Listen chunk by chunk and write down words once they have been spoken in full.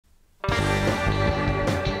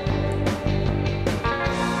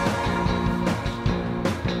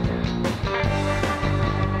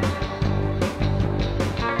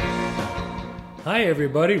Hi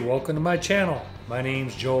everybody, welcome to my channel. My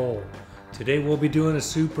name's Joel. Today we'll be doing a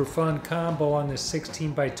super fun combo on this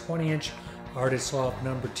 16 by 20 inch Artist Loft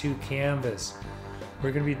number 2 canvas.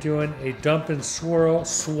 We're going to be doing a dump and swirl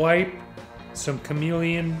swipe, some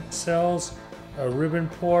chameleon cells, a ribbon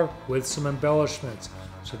pour with some embellishments.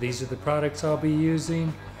 So these are the products I'll be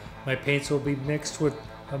using. My paints will be mixed with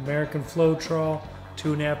American Floetrol,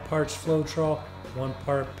 2.5 parts Floetrol, 1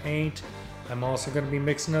 part paint. I'm also going to be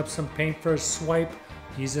mixing up some paint for a swipe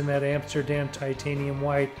using that Amsterdam titanium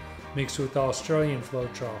white mixed with Australian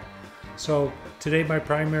Floetrol. So today my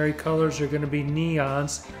primary colors are going to be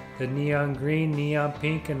neons, the neon green, neon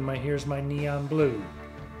pink, and here's my neon blue.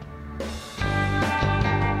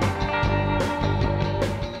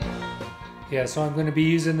 Yeah, so I'm going to be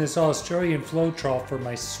using this Australian Floetrol for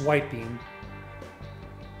my swiping.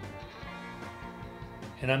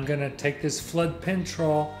 And I'm going to take this flood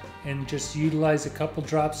Pentrol and just utilize a couple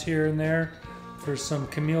drops here and there for some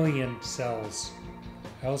chameleon cells.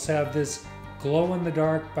 I also have this glow in the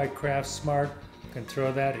dark by Craft Smart. Can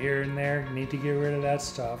throw that here and there. Need to get rid of that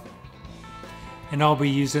stuff. And I'll be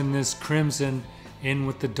using this crimson in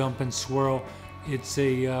with the dump and swirl. It's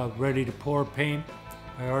a ready to pour paint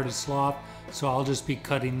by Artist Loft. So I'll just be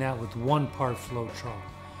cutting that with 1 part Floetrol.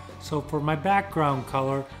 So for my background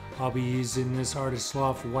color, I'll be using this Artist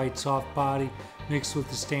Loft white soft body mixed with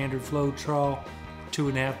the standard Floetrol,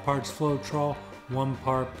 2.5 parts Floetrol, 1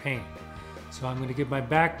 part paint. So I'm going to get my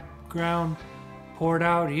background poured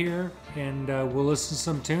out here, and we'll listen to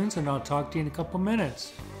some tunes, and I'll talk to you in a couple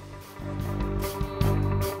minutes.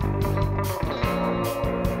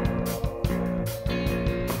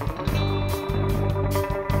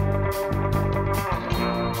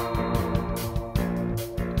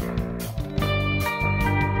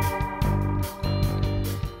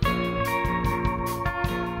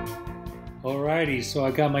 Alrighty, so I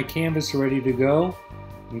got my canvas ready to go.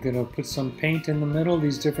 I'm going to put some paint in the middle,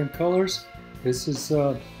 these different colors. This is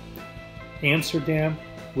Amsterdam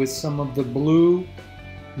with some of the blue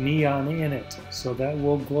neon in it, so that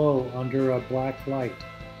will glow under a black light.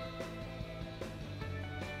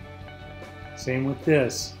 Same with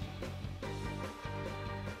this.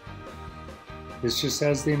 This just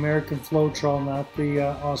has the American Floetrol, not the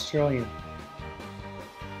Australian.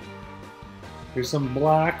 There's some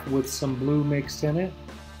black with some blue mixed in it.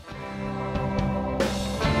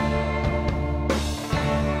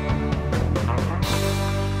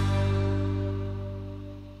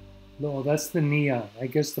 No, that's the neon. I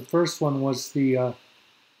guess the first one was the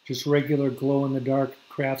just regular glow-in-the-dark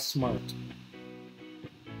Craft Smart.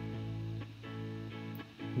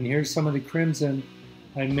 And here's some of the crimson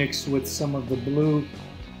I mixed with some of the blue,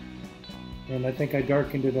 and I think I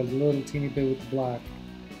darkened it a little teeny bit with the black.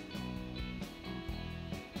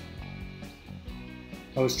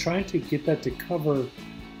 I was trying to get that to cover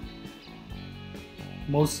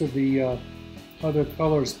most of the other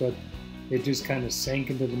colors, but it just kind of sank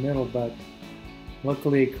into the middle, but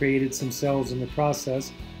luckily it created some cells in the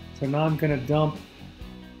process. So now I'm going to dump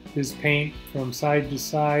this paint from side to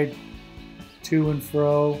side, to and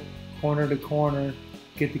fro, corner to corner,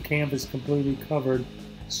 get the canvas completely covered,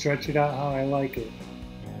 stretch it out how I like it.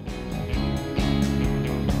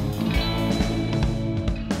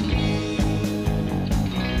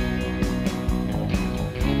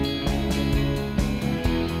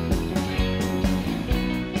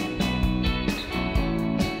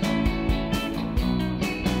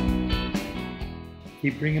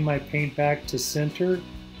 Keep bringing my paint back to center,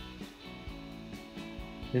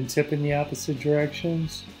 then tip in the opposite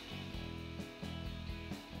directions.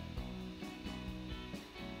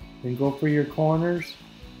 Then go for your corners.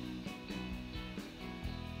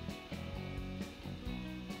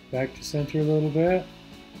 Back to center a little bit.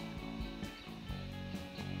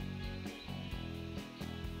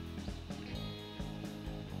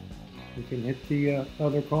 You can hit the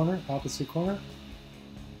other corner, opposite corner.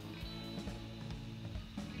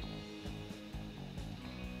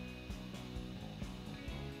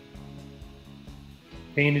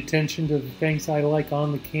 Paying attention to the things I like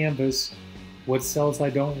on the canvas, what cells I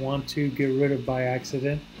don't want to get rid of by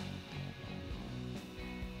accident.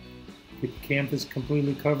 Get the canvas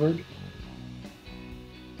completely covered.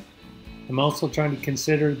 I'm also trying to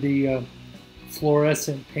consider the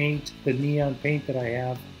fluorescent paint, the neon paint that I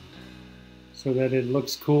have, so that it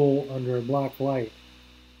looks cool under a black light.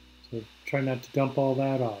 So try not to dump all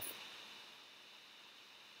that off.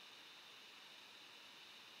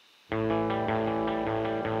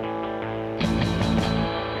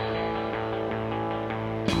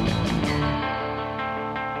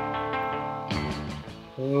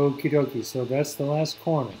 Okie dokie, so that's the last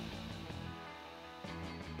corner.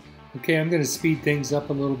 Okay, I'm going to speed things up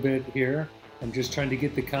a little bit here. I'm just trying to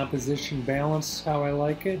get the composition balanced how I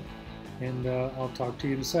like it, and I'll talk to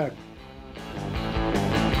you in a sec.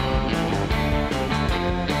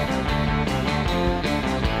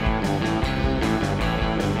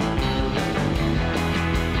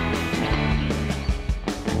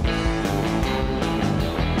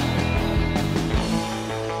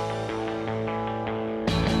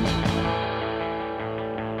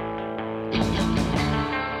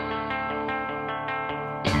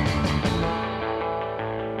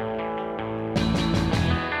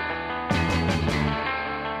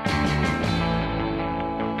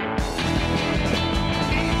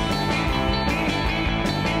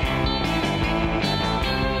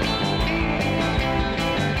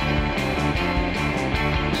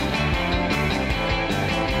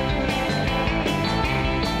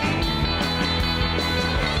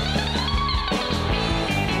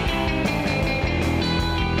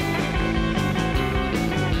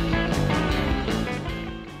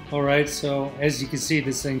 Alright, so as you can see,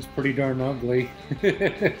 this thing's pretty darn ugly.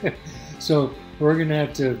 So we're going to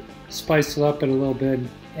have to spice it up a little bit, and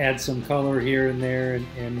add some color here and there,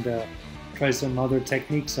 and try some other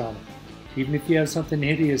techniques on it. Even if you have something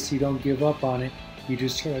hideous, you don't give up on it. You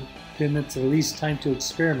just try, then it's at least time to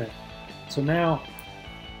experiment. So now,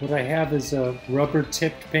 what I have is a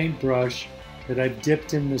rubber-tipped paintbrush that I've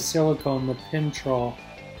dipped in the silicone, the Pintrol,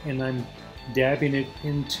 and I'm dabbing it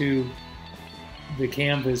into the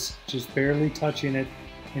canvas, just barely touching it,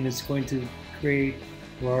 and it's going to create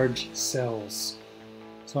large cells.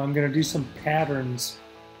 So I'm going to do some patterns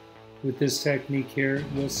with this technique here.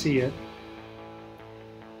 You'll see it.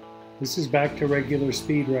 This is back to regular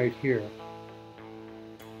speed right here.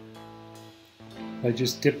 I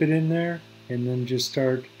just dip it in there and then just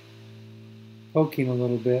start poking a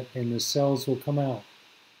little bit, and the cells will come out.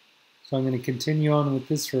 So I'm going to continue on with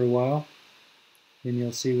this for a while, and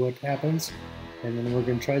you'll see what happens. And then we're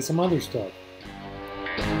going to try some other stuff.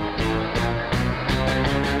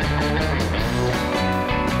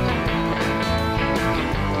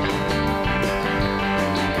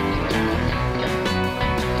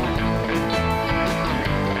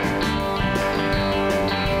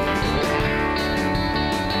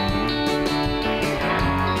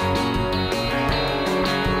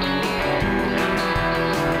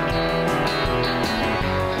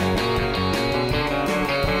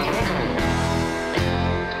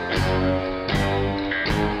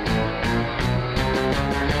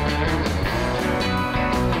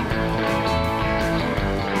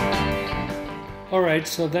 Alright,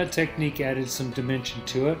 so that technique added some dimension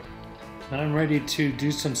to it. Now I'm ready to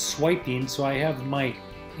do some swiping, so I have my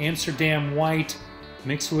Amsterdam white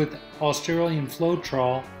mixed with Australian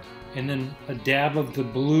Floetrol, and then a dab of the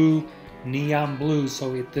blue, neon blue,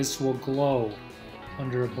 so this will glow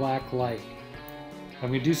under a black light. I'm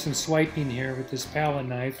going to do some swiping here with this palette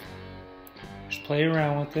knife. Just play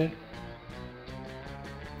around with it.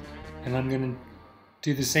 And I'm going to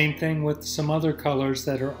do the same thing with some other colors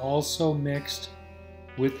that are also mixed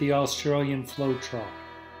with the Australian Floetrol.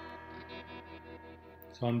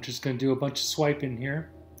 So I'm just going to do a bunch of swiping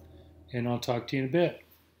here, and I'll talk to you in a bit.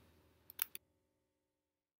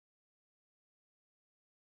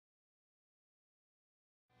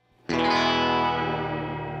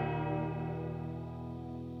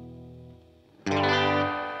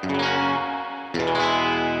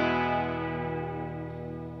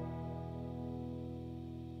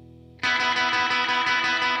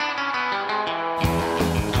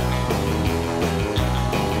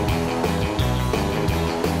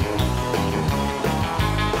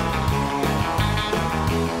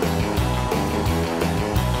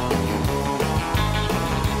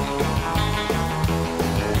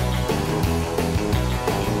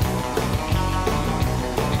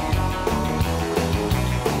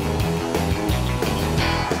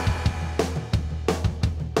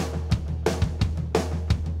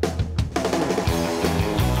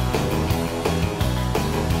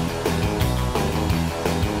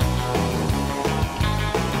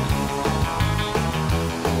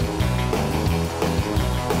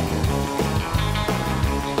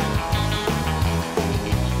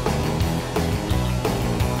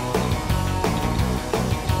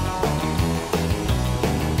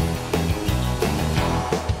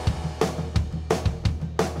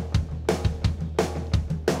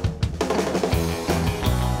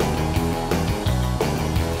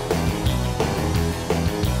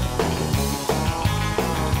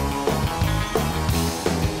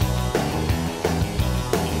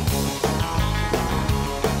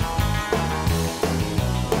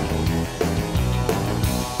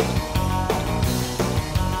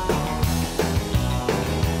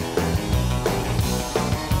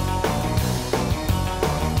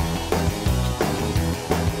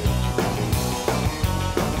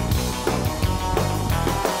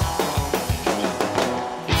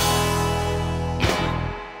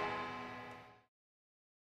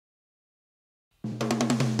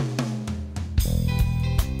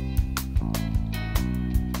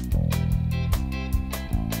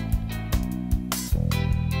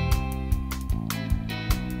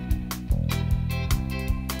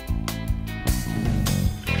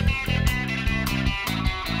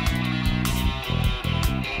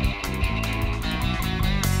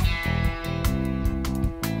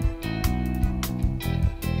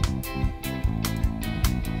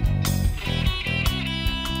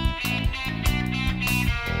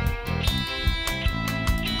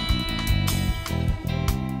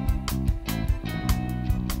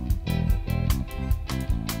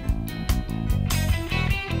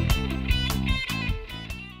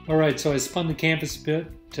 Alright, so I spun the canvas a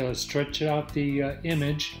bit to stretch out the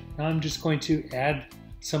image. Now I'm just going to add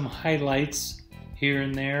some highlights here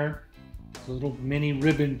and there, a little mini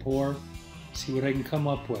ribbon pour, see what I can come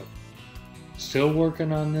up with. Still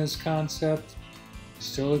working on this concept,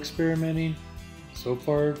 still experimenting. So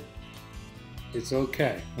far, it's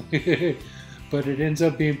okay. But it ends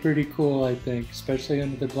up being pretty cool, I think, especially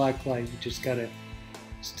under the black light. You just gotta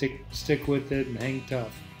stick with it and hang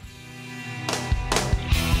tough.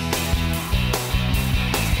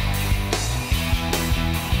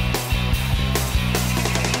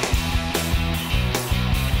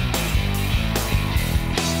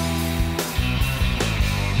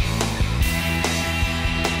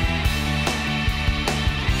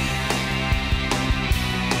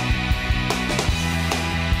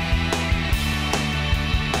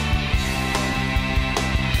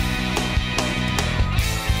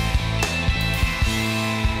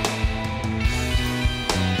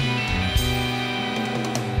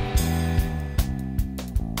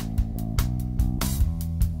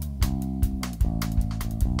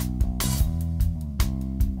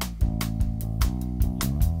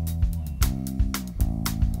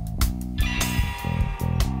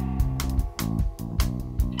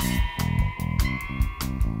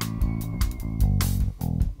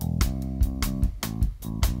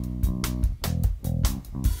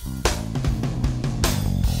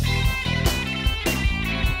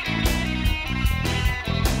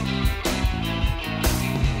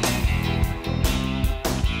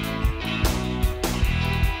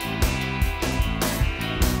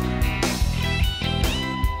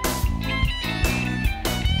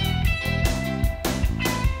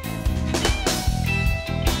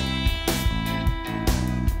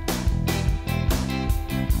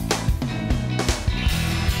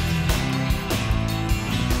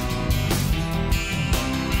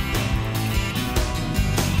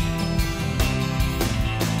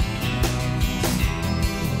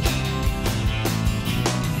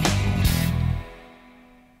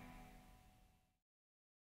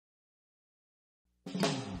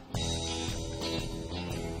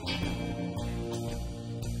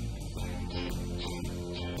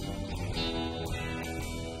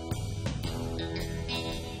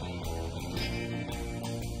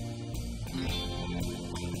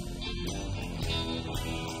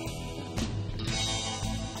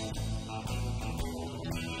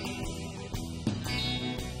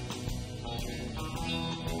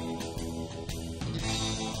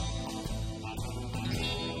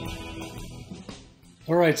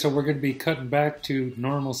 Alright, so we're going to be cutting back to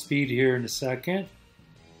normal speed here in a second.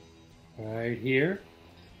 Right here.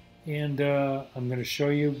 And I'm going to show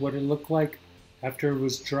you what it looked like after it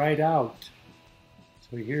was dried out.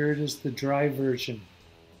 So here it is, the dry version.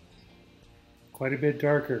 Quite a bit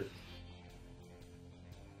darker.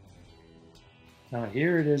 Now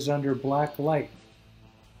here it is under black light.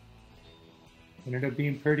 Ended up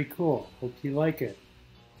being pretty cool. Hope you like it.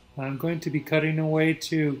 I'm going to be cutting away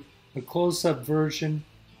to a close-up version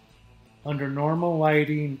under normal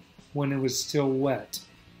lighting when it was still wet.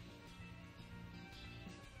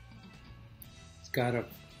 It's got a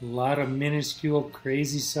lot of minuscule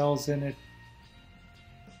crazy cells in it.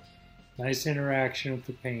 Nice interaction with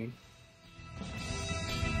the paint.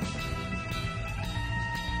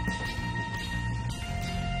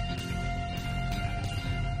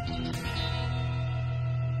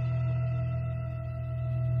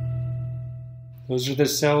 Those are the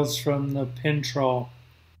cells from the Pintrol.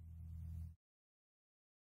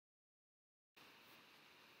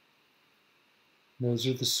 Those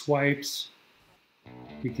are the swipes.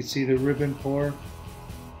 You can see the ribbon pour.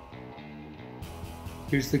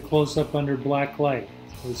 Here's the close-up under black light.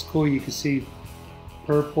 So it's cool, you can see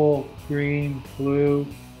purple, green, blue,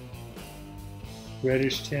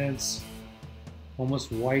 reddish tints,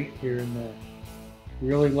 almost white here and there.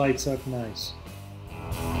 Really lights up nice.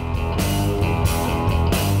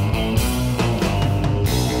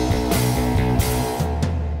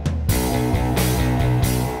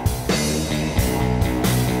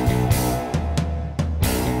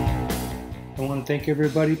 I want to thank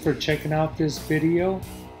everybody for checking out this video.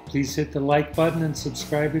 Please hit the like button and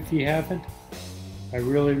subscribe if you haven't. I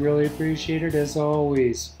really appreciate it as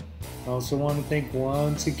always. I also want to thank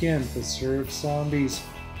once again the Surf Zombies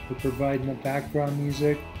for providing the background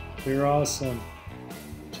music. They're awesome.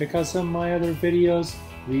 Check out some of my other videos,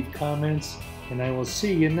 leave comments, and I will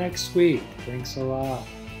see you next week. Thanks a lot.